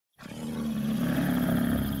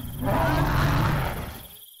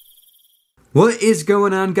What is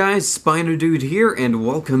going on, guys? SpinoDude here, and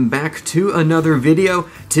welcome back to another video.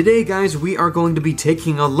 Today, guys, we are going to be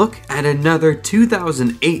taking a look at another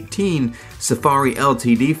 2018 Safari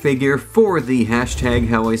Ltd figure for the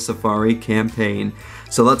 #Hawaii campaign.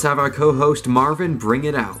 So let's have our co-host Marvin bring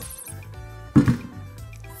it out.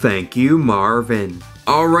 Thank you, Marvin.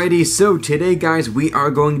 Alrighty, so today, guys, we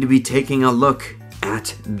are going to be taking a look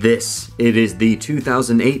at this. It is the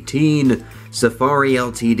 2018 Safari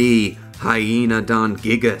Ltd Hyaenodon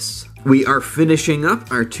gigas. We are finishing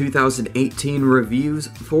up our 2018 reviews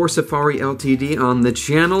for Safari Ltd on the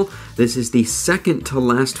channel. This is the second to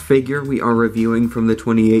last figure we are reviewing from the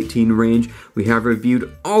 2018 range. We have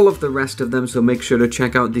reviewed all of the rest of them, so make sure to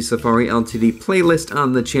check out the Safari Ltd playlist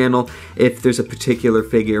on the channel if there's a particular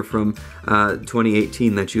figure from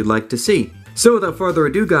 2018 that you'd like to see. So without further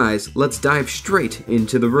ado, guys, let's dive straight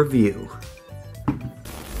into the review.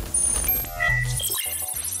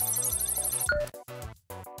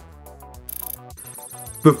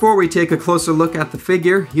 Before we take a closer look at the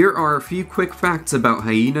figure, here are a few quick facts about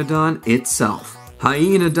Hyaenodon itself.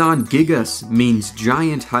 Hyaenodon gigas means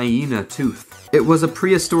giant hyena tooth. It was a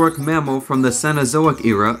prehistoric mammal from the Cenozoic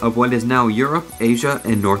era of what is now Europe, Asia,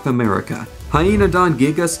 and North America. Hyaenodon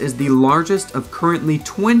gigas is the largest of currently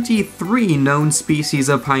 23 known species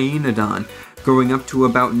of Hyaenodon, growing up to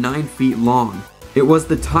about 9 feet long. It was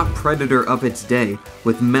the top predator of its day,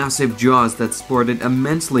 with massive jaws that sported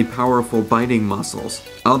immensely powerful biting muscles.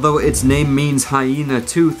 Although its name means hyena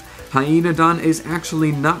tooth, Hyaenodon is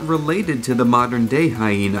actually not related to the modern-day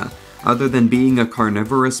hyena, other than being a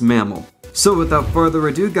carnivorous mammal. So without further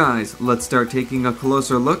ado, guys, let's start taking a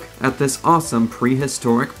closer look at this awesome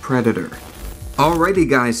prehistoric predator. Alrighty,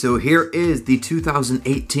 guys, so here is the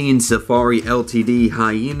 2018 Safari Ltd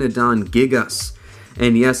Hyaenodon gigas.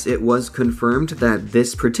 And yes, it was confirmed that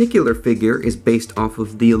this particular figure is based off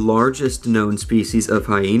of the largest known species of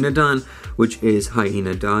Hyaenodon, which is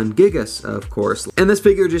Hyaenodon gigas, of course. And this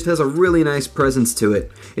figure just has a really nice presence to it.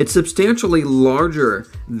 It's substantially larger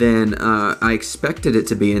than I expected it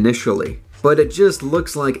to be initially. But it just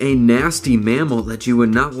looks like a nasty mammal that you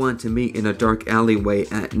would not want to meet in a dark alleyway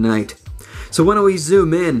at night. So why don't we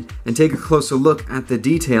zoom in and take a closer look at the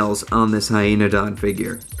details on this Hyaenodon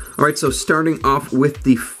figure. Alright, so starting off with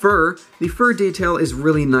the fur detail is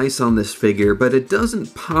really nice on this figure, but it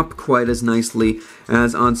doesn't pop quite as nicely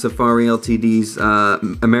as on Safari Ltd's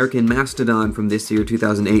American Mastodon from this year,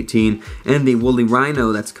 2018, and the Woolly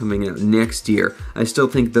Rhino that's coming out next year. I still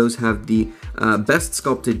think those have the best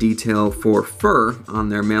sculpted detail for fur on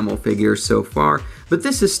their mammal figures so far, but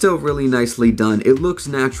this is still really nicely done. It looks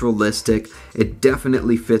naturalistic, it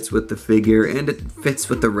definitely fits with the figure, and it fits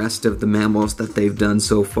with the rest of the mammals that they've done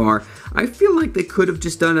so far. I feel like they could have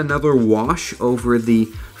just done another wash over the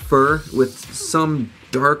fur with some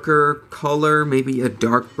darker color, maybe a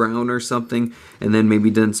dark brown or something, and then maybe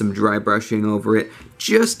done some dry brushing over it,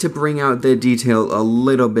 just to bring out the detail a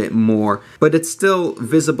little bit more. But it's still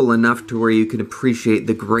visible enough to where you can appreciate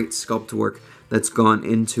the great sculpt work that's gone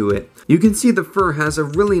into it. You can see the fur has a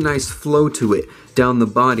really nice flow to it down the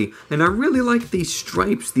body, and I really like these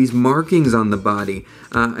stripes, these markings on the body.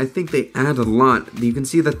 I think they add a lot. You can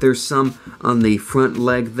see that there's some on the front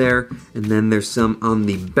leg there, and then there's some on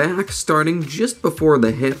the back, starting just before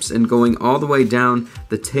the hips and going all the way down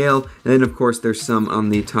the tail, and then of course there's some on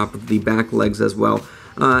the top of the back legs as well.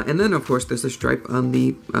 And then of course there's a stripe on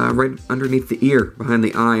the right underneath the ear, behind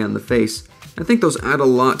the eye on the face. I think those add a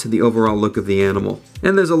lot to the overall look of the animal.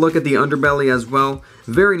 And there's a look at the underbelly as well.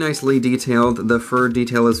 Very nicely detailed. The fur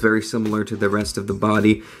detail is very similar to the rest of the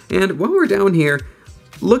body. And while we're down here,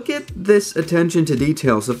 look at this attention to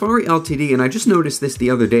detail. Safari Ltd, and I just noticed this the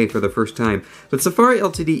other day for the first time, but Safari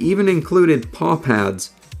Ltd even included paw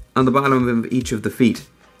pads on the bottom of each of the feet.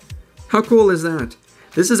 How cool is that?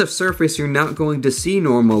 This is a surface you're not going to see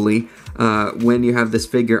normally when you have this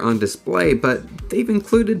figure on display, but they've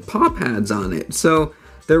included paw pads on it. So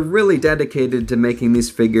they're really dedicated to making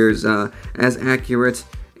these figures as accurate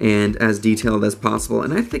and as detailed as possible.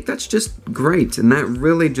 And I think that's just great. And that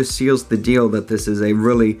really just seals the deal that this is a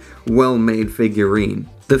really well-made figurine.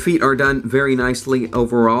 The feet are done very nicely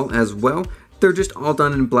overall as well. They're just all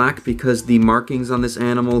done in black because the markings on this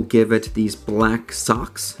animal give it these black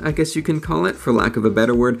socks, I guess you can call it, for lack of a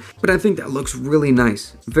better word. But I think that looks really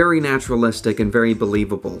nice. Very naturalistic and very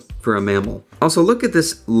believable for a mammal. Also, look at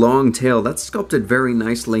this long tail. That's sculpted very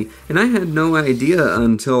nicely, and I had no idea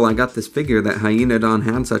until I got this figure that Hyaenodon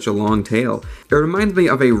had such a long tail. It reminds me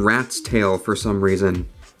of a rat's tail for some reason.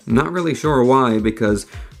 Not really sure why, because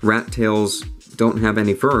rat tails don't have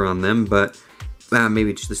any fur on them, but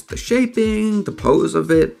maybe it's just the shaping, the pose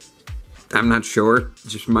of it. I'm not sure. It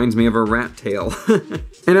just reminds me of a rat tail.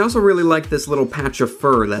 And I also really like this little patch of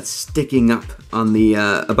fur that's sticking up on the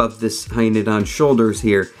above this Hyaenodon's shoulders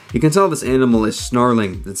here. You can tell this animal is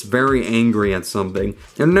snarling. It's very angry at something.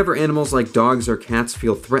 And whenever animals like dogs or cats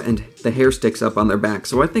feel threatened, the hair sticks up on their back.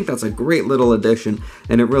 So I think that's a great little addition,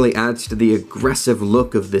 and it really adds to the aggressive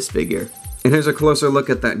look of this figure. And here's a closer look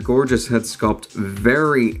at that gorgeous head sculpt.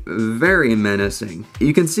 Very, very menacing.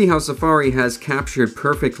 You can see how Safari has captured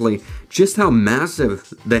perfectly just how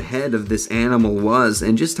massive the head of this animal was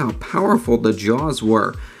and just how powerful the jaws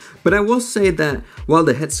were. But I will say that while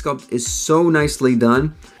the head sculpt is so nicely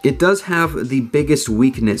done, it does have the biggest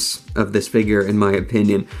weakness of this figure in my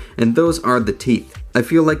opinion, and those are the teeth. I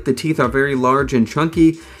feel like the teeth are very large and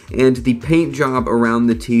chunky, and the paint job around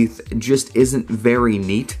the teeth just isn't very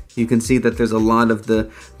neat. You can see that there's a lot of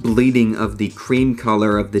the bleeding of the cream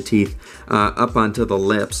color of the teeth up onto the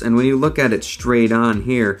lips. And when you look at it straight on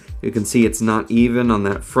here, you can see it's not even on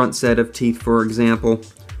that front set of teeth, for example.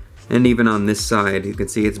 And even on this side, you can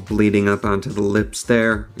see it's bleeding up onto the lips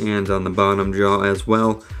there, and on the bottom jaw as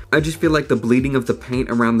well. I just feel like the bleeding of the paint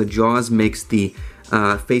around the jaws makes the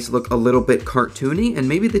face look a little bit cartoony, and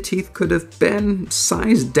maybe the teeth could have been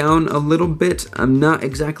sized down a little bit. I'm not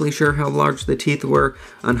exactly sure how large the teeth were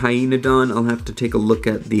on Hyaenodon. I'll have to take a look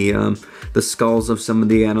at the skulls of some of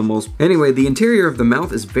the animals. Anyway, the interior of the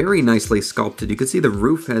mouth is very nicely sculpted. You can see the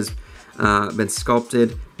roof has been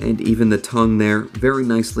sculpted, and even the tongue there, very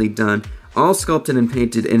nicely done. All sculpted and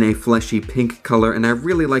painted in a fleshy pink color, and I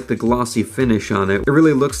really like the glossy finish on it. It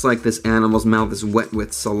really looks like this animal's mouth is wet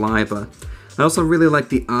with saliva. I also really like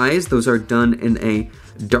the eyes. Those are done in a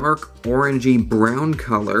dark orangey brown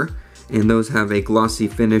color, and those have a glossy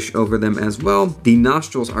finish over them as well. The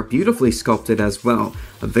nostrils are beautifully sculpted as well.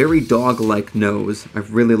 A very dog-like nose. I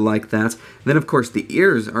really like that. Then of course the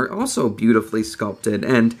ears are also beautifully sculpted,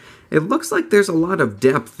 and it looks like there's a lot of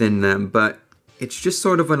depth in them, but it's just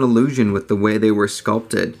sort of an illusion with the way they were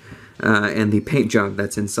sculpted and the paint job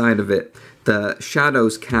that's inside of it. The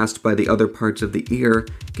shadows cast by the other parts of the ear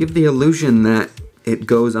give the illusion that it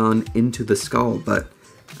goes on into the skull, but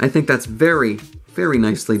I think that's very, very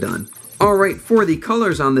nicely done. Alright, for the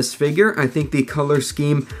colors on this figure, I think the color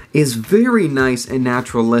scheme is very nice and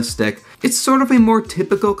naturalistic. It's sort of a more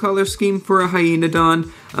typical color scheme for a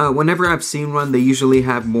Hyaenodon. Whenever I've seen one, they usually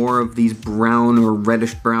have more of these brown or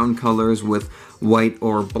reddish brown colors with white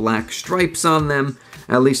or black stripes on them,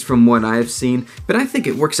 at least from what I've seen, but I think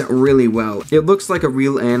it works out really well. It looks like a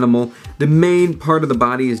real animal. The main part of the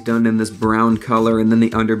body is done in this brown color, and then the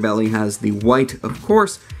underbelly has the white, of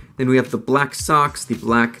course. Then we have the black socks, the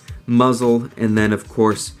black muzzle, and then of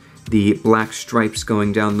course the black stripes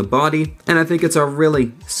going down the body, and I think it's a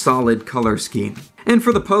really solid color scheme. And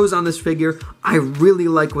for the pose on this figure, I really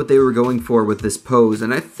like what they were going for with this pose,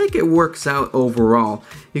 and I think it works out overall.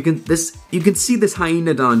 You can see this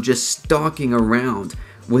Hyaenodon just stalking around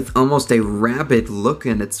with almost a rabid look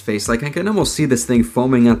in its face. Like, I can almost see this thing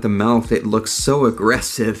foaming at the mouth. It looks so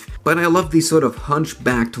aggressive. But I love the sort of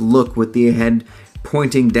hunchbacked look with the head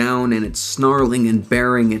pointing down, and it's snarling and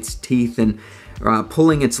baring its teeth and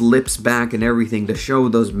pulling its lips back and everything to show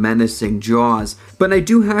those menacing jaws. But I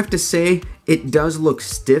do have to say, it does look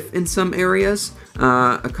stiff in some areas.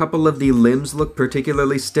 A couple of the limbs look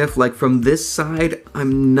particularly stiff. Like from this side,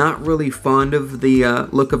 I'm not really fond of the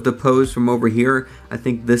look of the pose from over here. I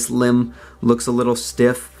think this limb looks a little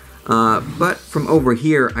stiff. But from over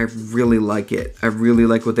here, I really like it. I really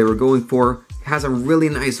like what they were going for. It has a really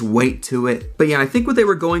nice weight to it. But yeah, I think what they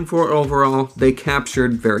were going for overall, they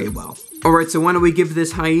captured very well. Alright, so why don't we give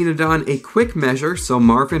this Hyaenodon a quick measure. So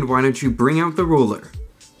Marvin, why don't you bring out the ruler?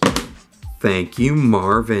 Thank you,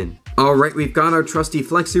 Marvin. Alright, we've got our trusty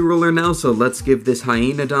flexi ruler now, so let's give this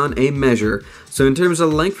Hyaenodon a measure. So in terms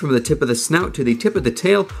of length from the tip of the snout to the tip of the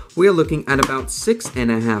tail, we are looking at about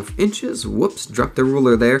 6.5 inches. Whoops, dropped the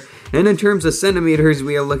ruler there. And in terms of centimeters,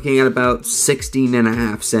 we are looking at about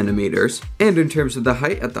 16.5 centimeters. And in terms of the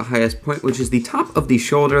height at the highest point, which is the top of the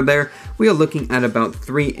shoulder there, we are looking at about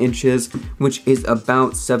 3 inches, which is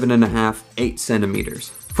about 7.5, 8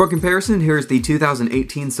 centimeters. For comparison, here's the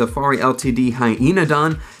 2018 Safari Ltd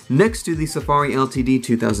Hyaenodon next to the Safari Ltd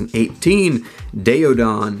 2018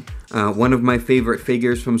 Hyaenodon. One of my favorite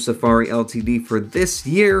figures from Safari Ltd for this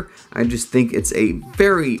year. I just think it's a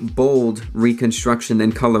very bold reconstruction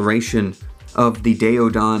and coloration of the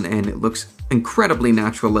Hyaenodon, and it looks incredibly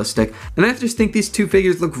naturalistic. And I just think these two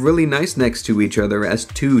figures look really nice next to each other as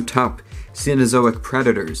two top Cenozoic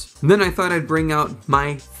predators. And then I thought I'd bring out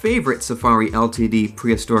my favorite Safari Ltd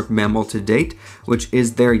prehistoric mammal to date, which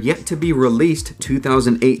is their yet to be released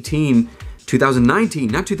 2018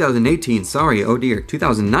 2019, not 2018, sorry, oh dear,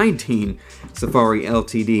 2019 Safari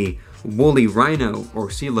Ltd Woolly Rhino or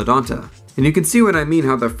Coelodonta. And you can see what I mean,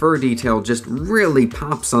 how the fur detail just really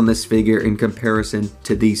pops on this figure in comparison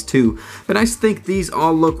to these two. But I think these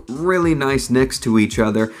all look really nice next to each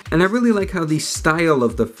other, and I really like how the style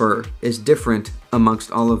of the fur is different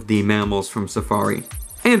amongst all of the mammals from Safari.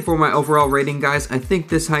 And for my overall rating, guys, I think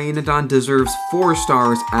this Hyaenodon deserves 4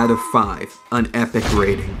 stars out of 5, an epic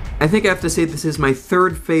rating. I think I have to say this is my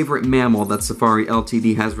third favorite mammal that Safari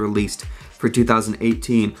Ltd has released for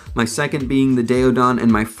 2018, my second being the Daeodon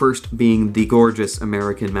and my first being the gorgeous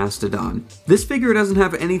American Mastodon. This figure doesn't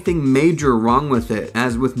have anything major wrong with it,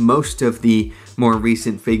 as with most of the more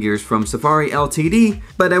recent figures from Safari Ltd,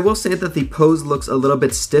 but I will say that the pose looks a little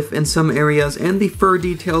bit stiff in some areas, and the fur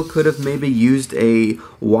detail could have maybe used a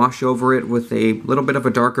wash over it with a little bit of a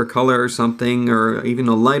darker color or something, or even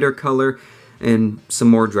a lighter color, and some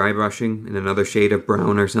more dry brushing in another shade of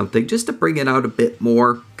brown or something, just to bring it out a bit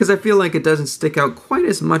more, because I feel like it doesn't stick out quite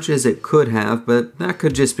as much as it could have, but that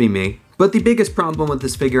could just be me. But the biggest problem with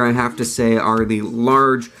this figure, I have to say, are the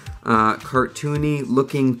large, cartoony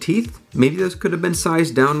looking teeth. Maybe those could have been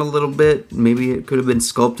sized down a little bit, maybe it could have been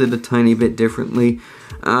sculpted a tiny bit differently,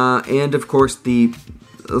 and of course this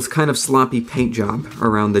kind of sloppy paint job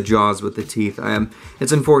around the jaws with the teeth.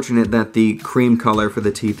 It's unfortunate that the cream color for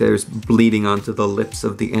the teeth is bleeding onto the lips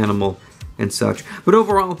of the animal and such. But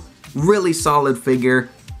overall, really solid figure.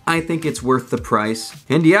 I think it's worth the price.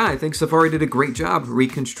 And yeah, I think Safari did a great job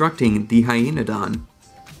reconstructing the Hyaenodon.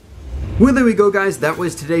 Well, there we go, guys. That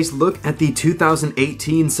was today's look at the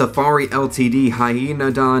 2018 Safari Ltd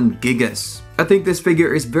Hyaenodon Gigas. I think this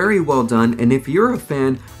figure is very well done, and if you're a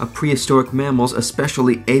fan of prehistoric mammals,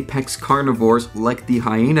 especially apex carnivores like the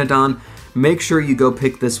Hyaenodon, make sure you go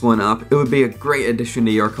pick this one up. It would be a great addition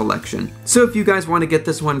to your collection. So if you guys want to get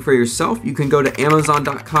this one for yourself, you can go to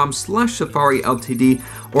amazon.com/Safari Ltd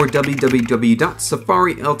or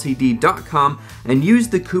www.safariltd.com and use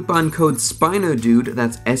the coupon code SpinoDude,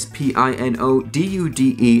 that's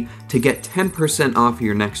SpinoDude, to get 10% off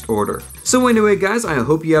your next order. So anyway, guys, I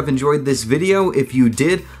hope you have enjoyed this video. If you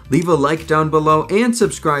did, leave a like down below and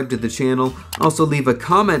subscribe to the channel. Also leave a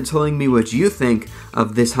comment telling me what you think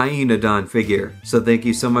of this Hyaenodon figure. So thank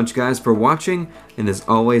you so much, guys, for watching, and as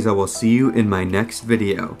always, I will see you in my next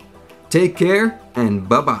video. Take care, and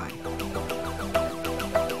bye-bye.